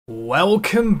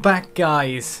Welcome back,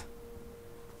 guys,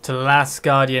 to The Last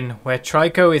Guardian, where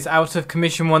Trico is out of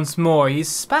commission once more. He's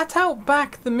spat out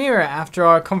back the mirror after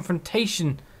our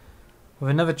confrontation with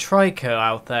another Trico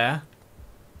out there.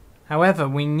 However,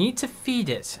 we need to feed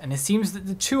it, and it seems that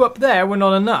the two up there were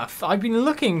not enough. I've been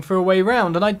looking for a way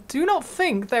round, and I do not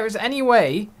think there is any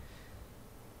way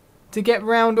to get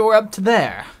round or up to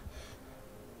there.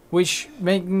 Which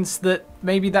means that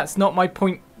maybe that's not my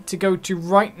point to go to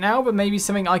right now, but maybe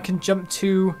something I can jump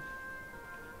to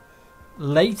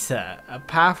later. A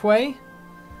pathway?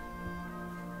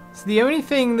 So the only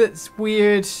thing that's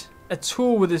weird at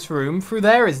all with this room, through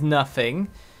there is nothing.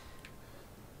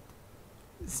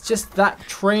 It's just that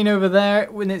train over there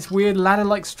with its weird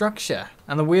ladder-like structure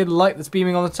and the weird light that's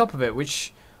beaming on the top of it,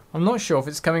 which I'm not sure if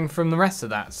it's coming from the rest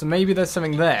of that. So maybe there's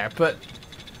something there, but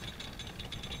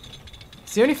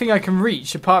it's the only thing I can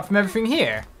reach apart from everything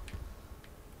here.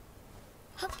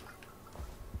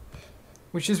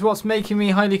 Which is what's making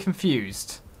me highly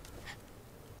confused.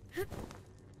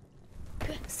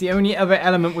 It's the only other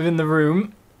element within the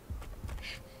room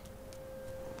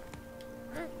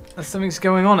that something's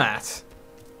going on at.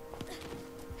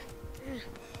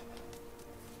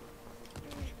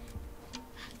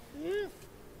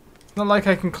 Not like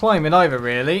I can climb it either,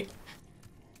 really.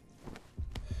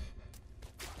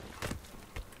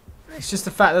 It's just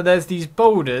the fact that there's these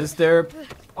boulders. They're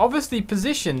obviously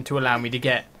positioned to allow me to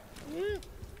get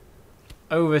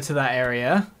over to that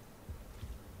area.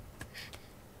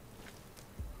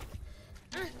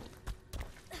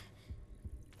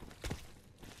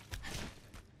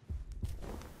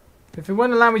 If it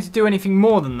won't allow me to do anything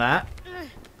more than that,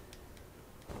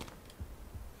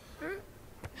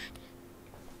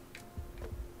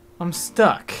 I'm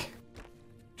stuck.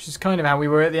 Which is kind of how we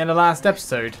were at the end of last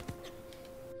episode.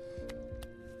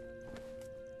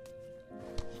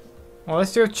 Well,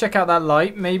 let's just check out that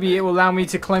light. Maybe it will allow me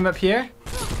to climb up here.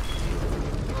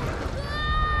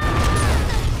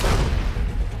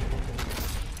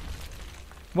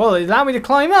 Well, it allowed me to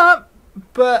climb up,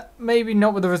 but maybe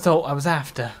not with the result I was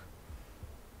after.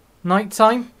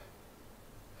 Nighttime.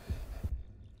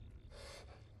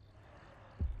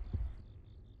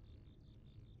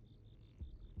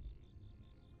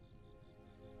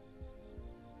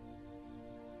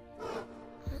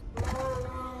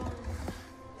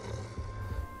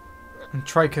 And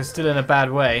Trico's still in a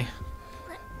bad way.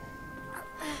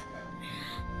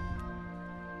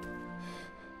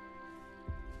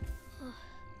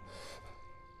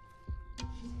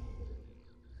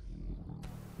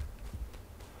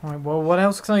 Alright, well, what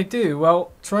else can I do?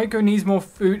 Well, Trico needs more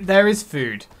food. There is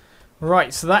food.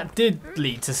 Right, so that did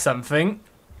lead to something.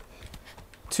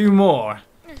 Two more.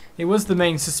 It was the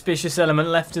main suspicious element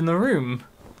left in the room.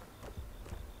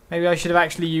 Maybe I should have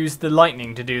actually used the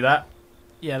lightning to do that.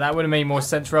 Yeah, that would have made more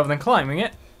sense rather than climbing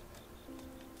it.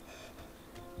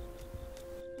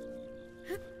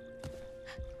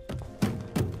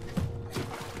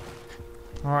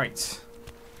 Alright.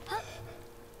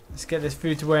 Let's get this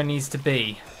food to where it needs to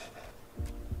be.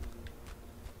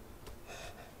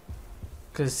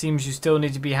 Because it seems you still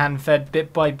need to be hand-fed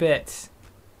bit by bit.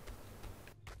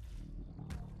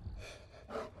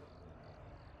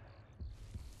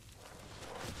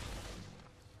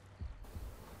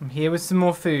 I'm here with some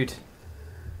more food.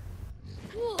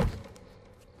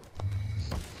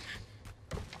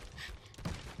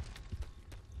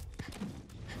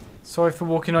 Sorry for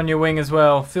walking on your wing as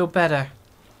well. Feel better.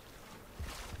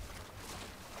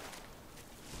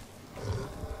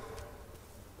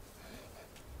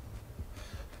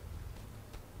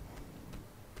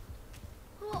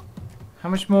 How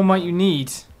much more might you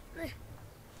need?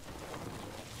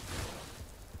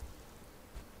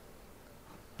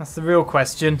 That's the real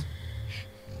question.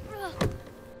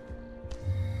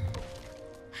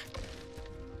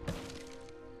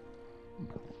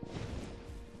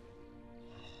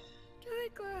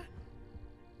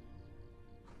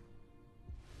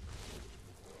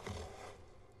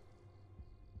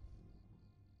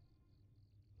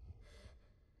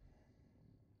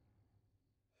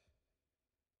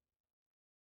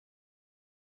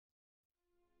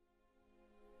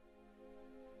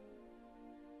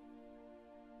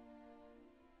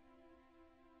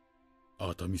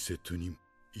 Atamisetunim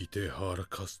ite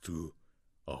harakastu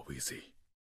awizi.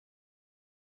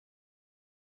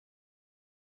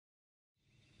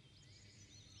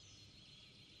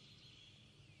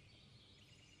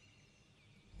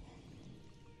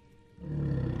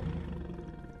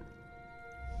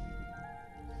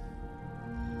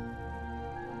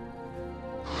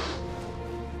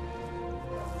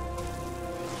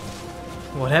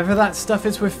 Whatever that stuff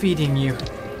is we're feeding you.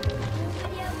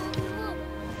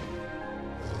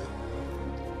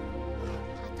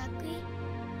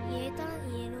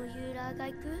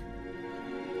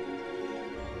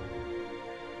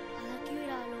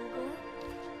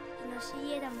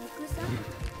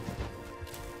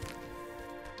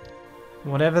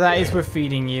 Whatever that is we're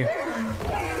feeding you,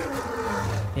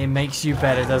 it makes you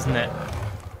better, doesn't it?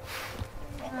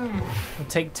 We'll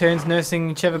take turns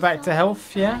nursing each other back to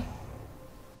health, yeah?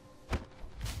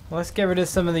 Well, let's get rid of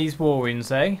some of these war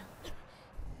wounds, eh?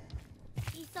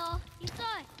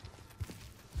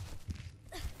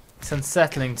 It's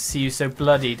unsettling to see you so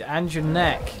bloodied, and your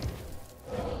neck.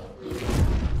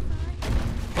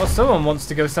 Well, someone wants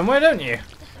to go somewhere, don't you?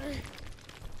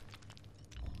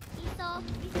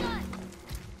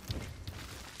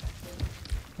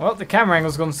 Well, the camera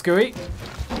angle's gone screwy.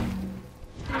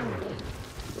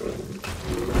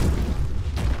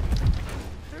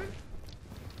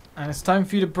 And it's time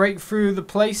for you to break through the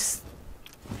place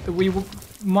that we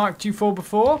marked you for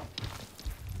before.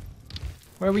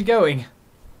 Where are we going?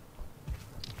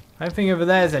 I don't think over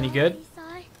there's any good.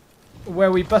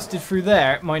 Where we busted through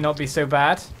there, it might not be so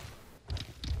bad.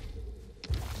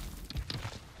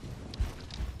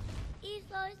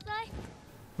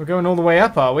 We're going all the way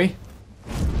up, are we?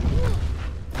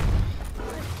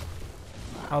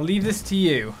 I'll leave this to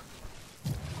you.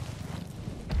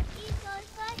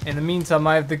 In the meantime,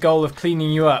 I have the goal of cleaning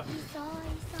you up.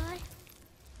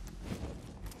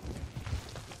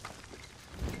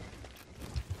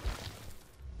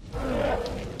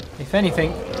 If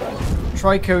anything,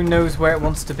 Trico knows where it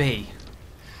wants to be.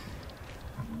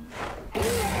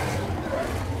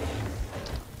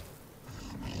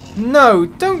 No,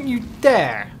 don't you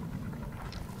dare!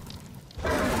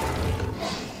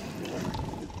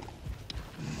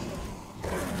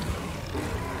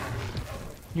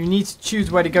 You need to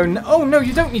choose where to go. Oh no,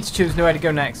 you don't need to choose where to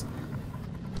go next.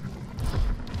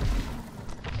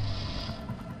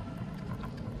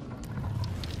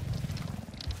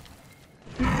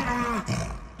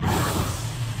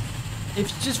 If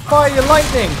you just fire your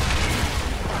lightning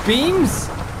beams.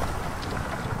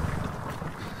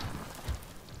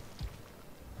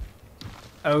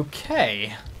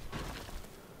 Okay.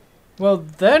 Well,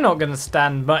 they're not going to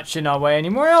stand much in our way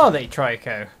anymore, are they,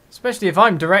 Trico? Especially if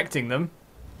I'm directing them.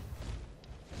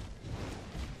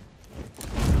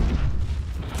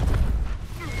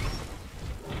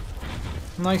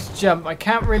 Nice jump. I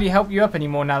can't really help you up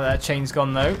anymore now that chain's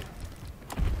gone, though.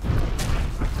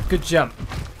 Good jump.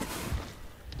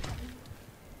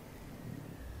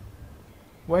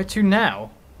 Where to now?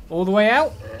 All the way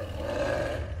out?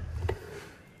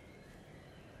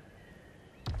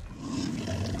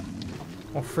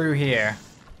 Or through here?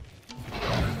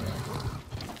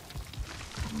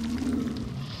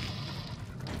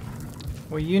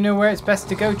 Well, you know where it's best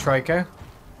to go, Trico.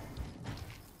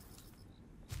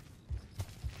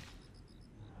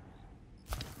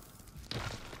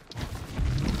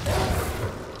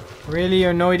 Really?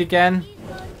 You're annoyed again?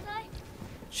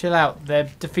 Chill out, they're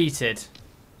defeated.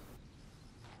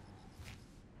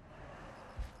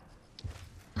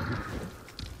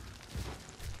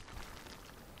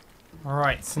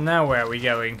 Alright, so now where are we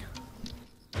going?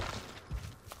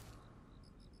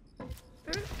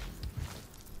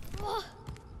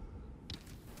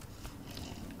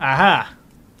 Aha!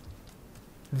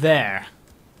 There.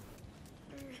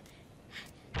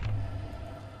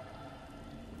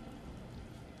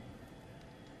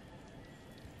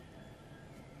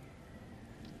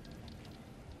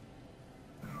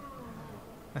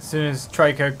 As soon as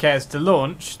Trico cares to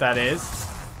launch, that is.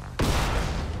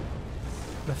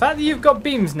 The fact that you've got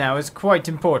beams now is quite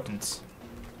important.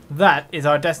 That is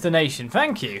our destination,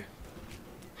 thank you.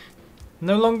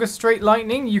 No longer straight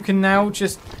lightning, you can now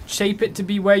just shape it to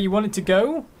be where you want it to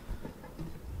go.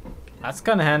 That's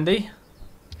kind of handy.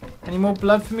 Any more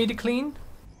blood for me to clean?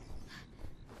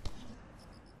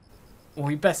 Or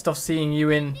we best off seeing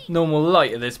you in normal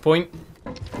light at this point.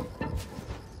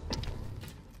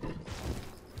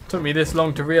 Took me this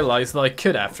long to realise that I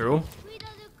could after all.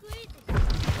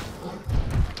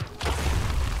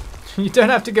 You don't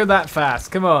have to go that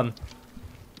fast, come on.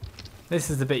 This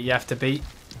is the bit you have to beat.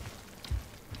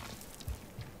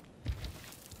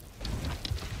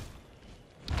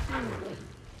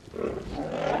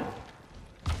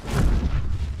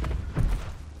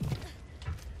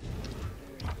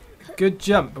 Good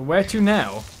jump, but where to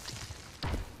now?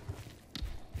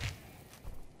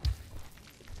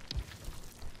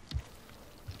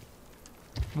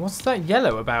 What's that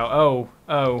yellow about?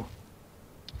 Oh.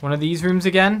 One of these rooms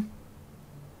again?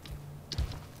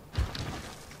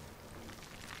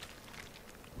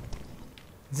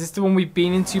 Is this the one we've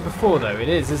been into before, though? It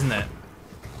is, isn't it?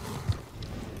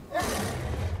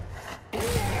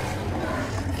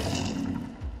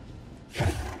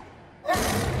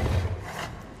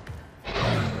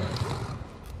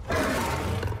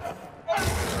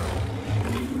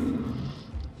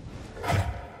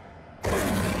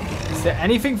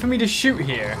 anything for me to shoot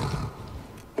here?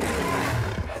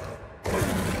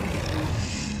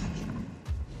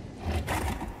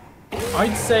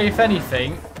 I'd say, if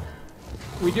anything,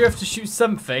 we do have to shoot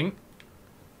something.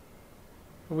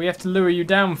 But we have to lure you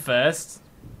down first.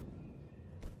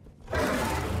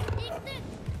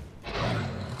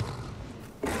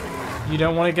 You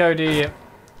don't want to go, do you?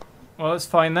 Well, that's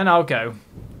fine then, I'll go.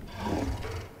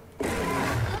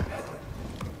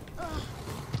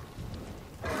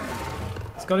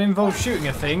 It's got to involve shooting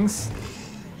at things.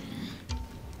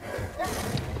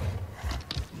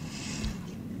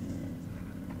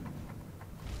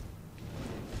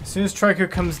 As soon as Trico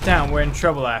comes down, we're in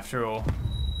trouble after all.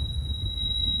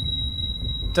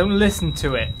 Don't listen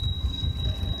to it.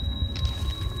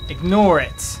 Ignore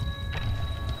it.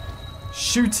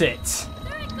 Shoot it.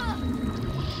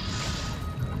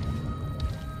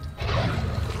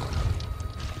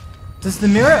 Does the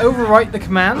mirror overwrite the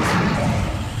command?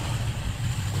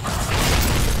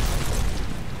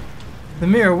 The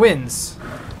mirror wins.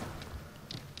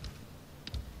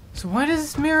 So why does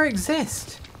this mirror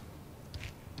exist?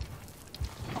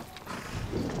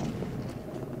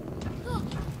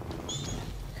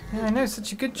 Yeah, I know,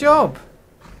 such a good job.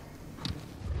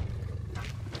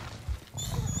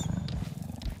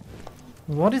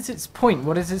 What is its point?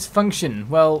 What is its function?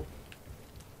 Well,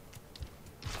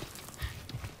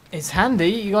 it's handy,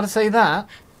 you gotta say that.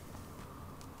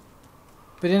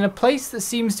 But in a place that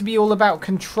seems to be all about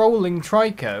controlling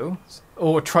Trico,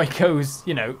 or Tricos,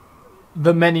 you know,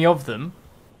 the many of them.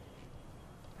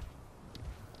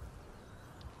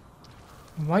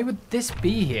 Why would this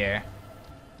be here?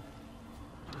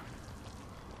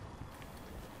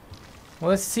 Well,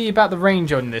 let's see about the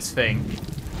range on this thing.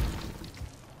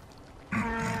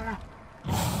 I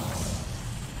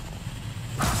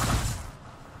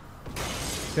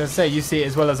was gonna say, you see it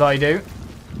as well as I do.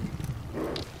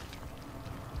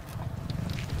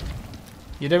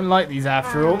 You don't like these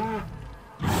after all.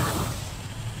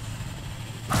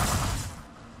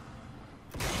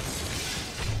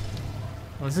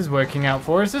 Well, this is working out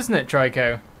for us, isn't it,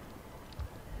 Trico?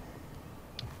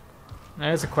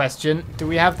 There's a question. Do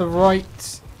we have the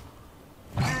right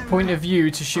point of view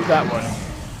to shoot that one?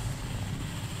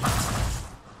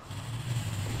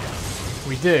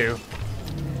 We do.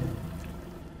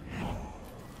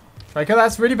 Trico,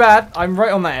 that's really bad. I'm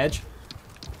right on that edge.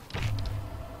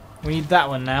 We need that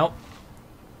one now.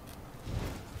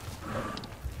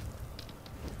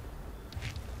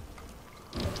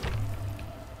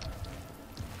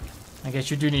 I guess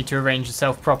you do need to arrange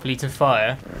yourself properly to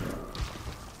fire.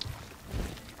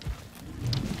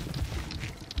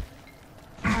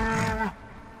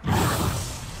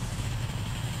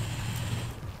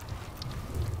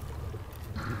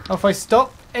 Oh, if I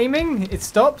stop aiming, it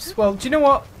stops? Well, do you know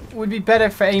what would be better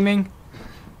for aiming?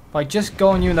 If I just go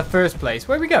on you in the first place.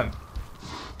 Where are we going?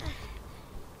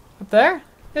 Up there?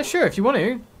 Yeah, sure, if you want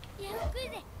to.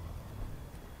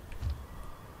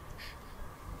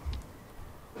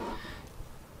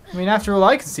 I mean, after all,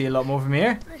 I can see a lot more from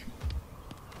here.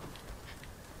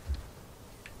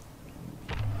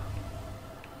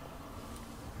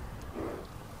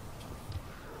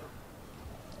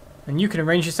 And you can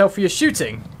arrange yourself for your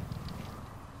shooting.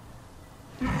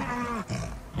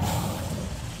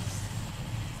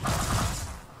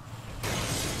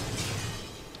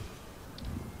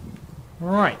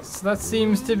 Right, so that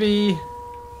seems to be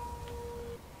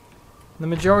the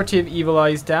majority of Evil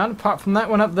Eyes down, apart from that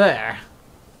one up there.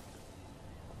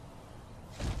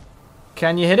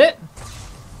 Can you hit it?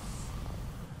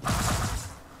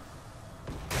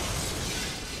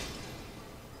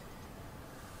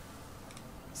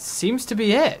 Seems to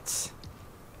be it.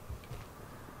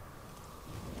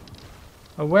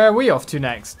 Well, where are we off to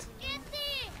next?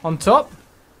 On top?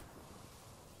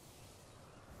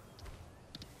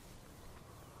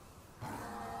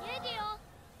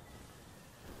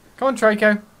 Come on,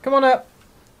 Trico. Come on up.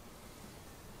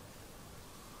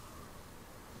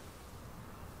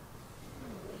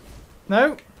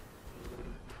 No?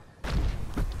 I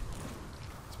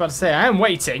was about to say, I am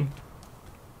waiting.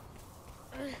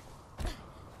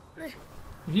 If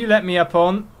you let me up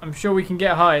on, I'm sure we can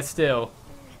get higher still.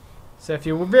 So if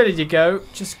you're ready to go,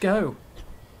 just go.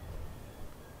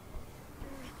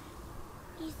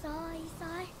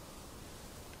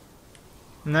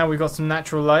 Now we've got some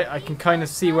natural light, I can kind of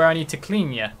see where I need to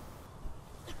clean you.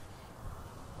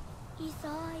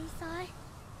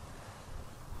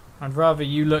 I'd rather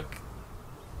you look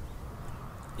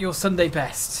your Sunday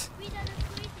best.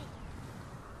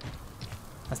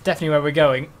 That's definitely where we're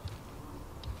going.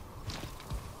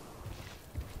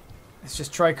 It's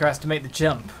just Trico has to make the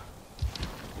jump.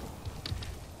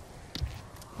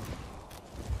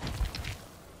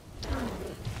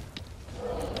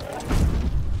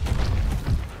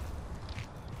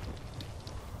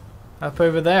 Up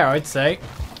over there, I'd say.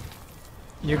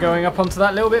 You're going up onto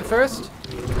that little bit first?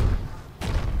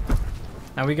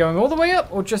 Are we going all the way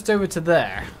up or just over to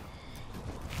there?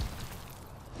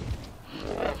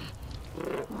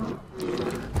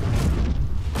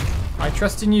 I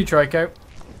trust in you, Trico.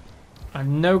 I have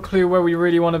no clue where we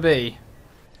really want to be.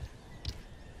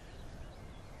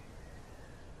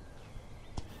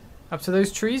 Up to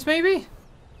those trees, maybe?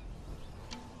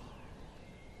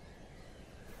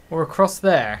 Or across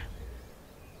there?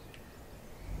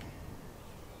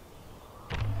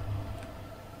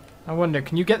 I wonder,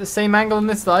 can you get the same angle on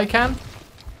this that I can?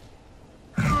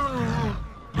 I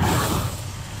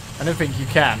don't think you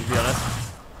can, to be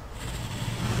honest.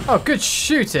 Oh, good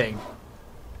shooting!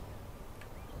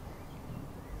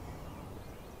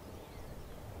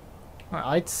 Well,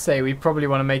 I'd say we probably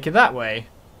want to make it that way.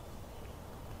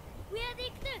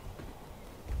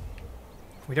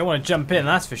 We don't want to jump in,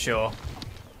 that's for sure.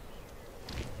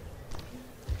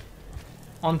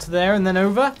 Onto there and then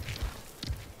over.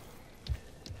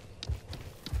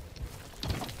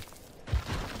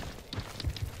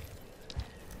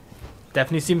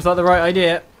 Definitely seems like the right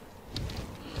idea.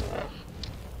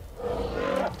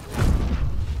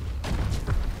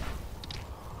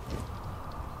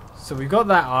 So we've got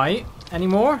that eye. Any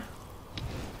more?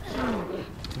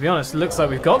 To be honest, it looks like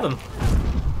we've got them.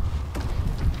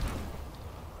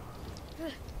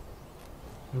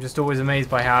 I'm just always amazed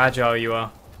by how agile you are.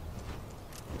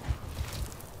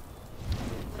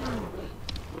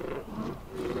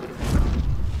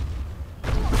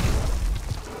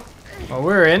 Well,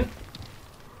 we're in.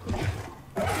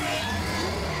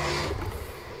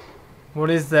 What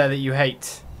is there that you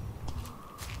hate?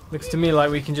 Looks to me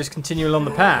like we can just continue along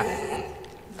the path.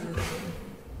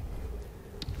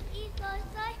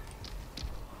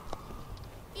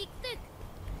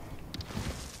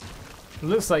 It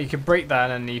looks like you could break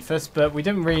that underneath us, but we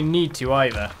don't really need to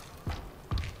either.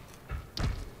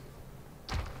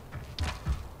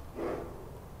 Do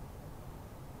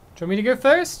you want me to go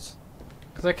first?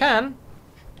 Because I can.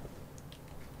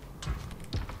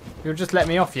 You'll just let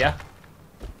me off, yeah?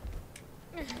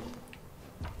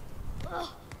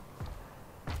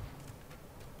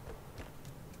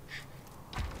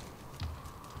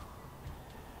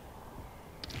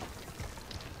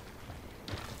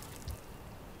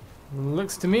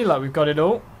 Looks to me like we've got it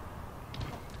all.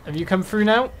 Have you come through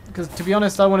now? Because to be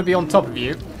honest, I want to be on top of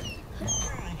you.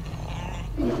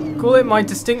 Call it my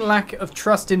distinct lack of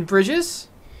trust in bridges.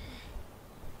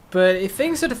 But if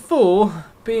things are to fall,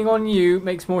 being on you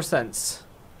makes more sense.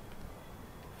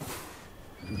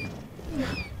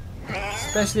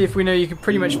 Especially if we know you can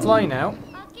pretty much fly now.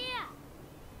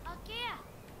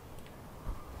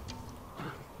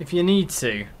 If you need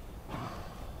to.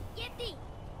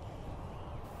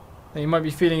 Now you might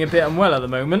be feeling a bit unwell at the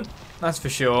moment, that's for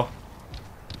sure.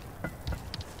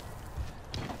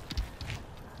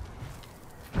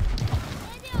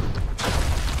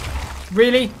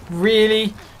 Really?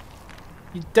 Really?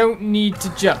 You don't need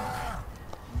to jump.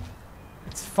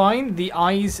 It's fine, the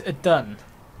eyes are done.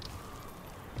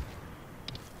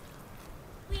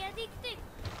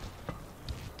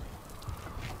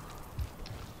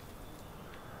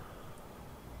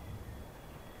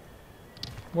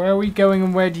 Where are we going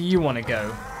and where do you want to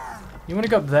go? You want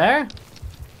to go up there?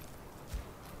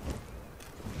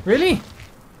 Really?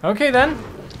 Okay then.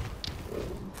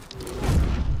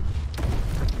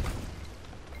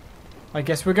 I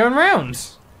guess we're going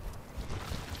round.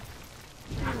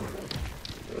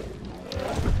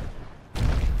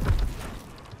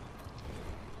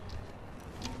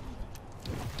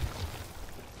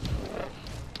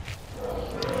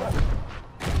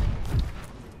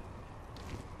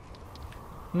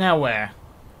 Now where?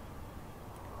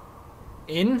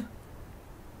 In?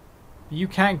 You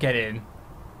can't get in.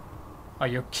 Oh,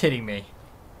 you're kidding me.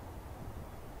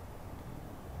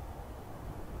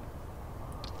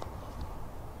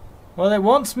 Well, it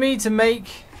wants me to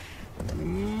make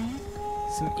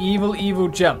some evil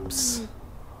jumps.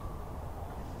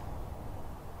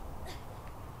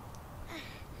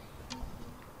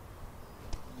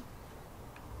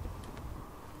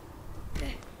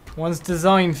 One's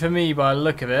designed for me by the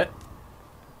look of it.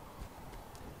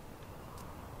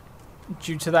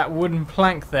 Due to that wooden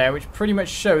plank there, which pretty much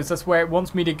shows that's where it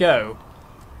wants me to go.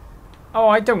 Oh,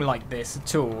 I don't like this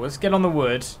at all. Let's get on the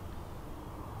wood.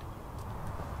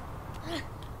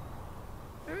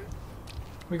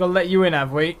 We gotta let you in,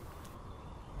 have we?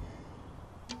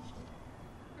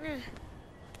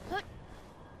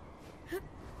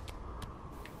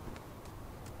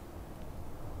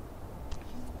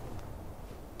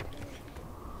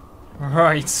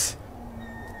 Right.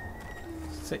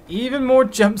 So even more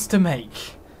jumps to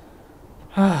make.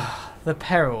 The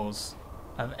perils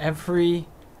of every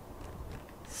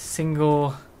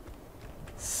single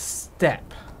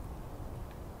step.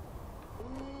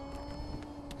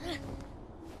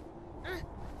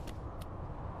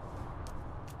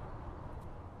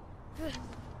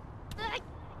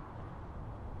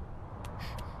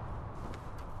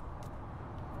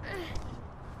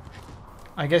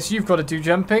 I guess you've got to do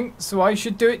jumping, so I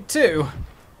should do it too.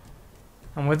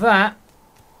 And with that,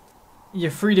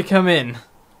 you're free to come in.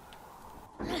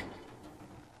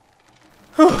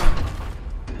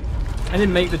 I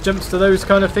didn't make the jumps to those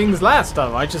kind of things last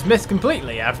time. I just missed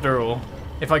completely, after all.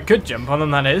 If I could jump on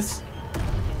them, that is.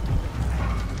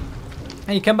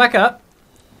 Hey, come back up.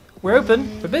 We're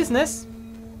open for business.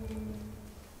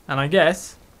 And I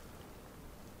guess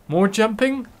more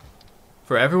jumping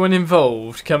for everyone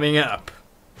involved coming up.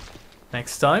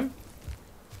 Next time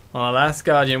on Our Last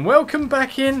Guardian. Welcome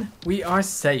back in. We are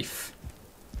safe.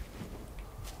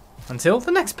 Until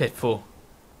the next pitfall.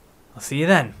 I'll see you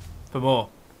then for more.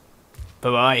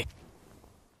 Bye-bye.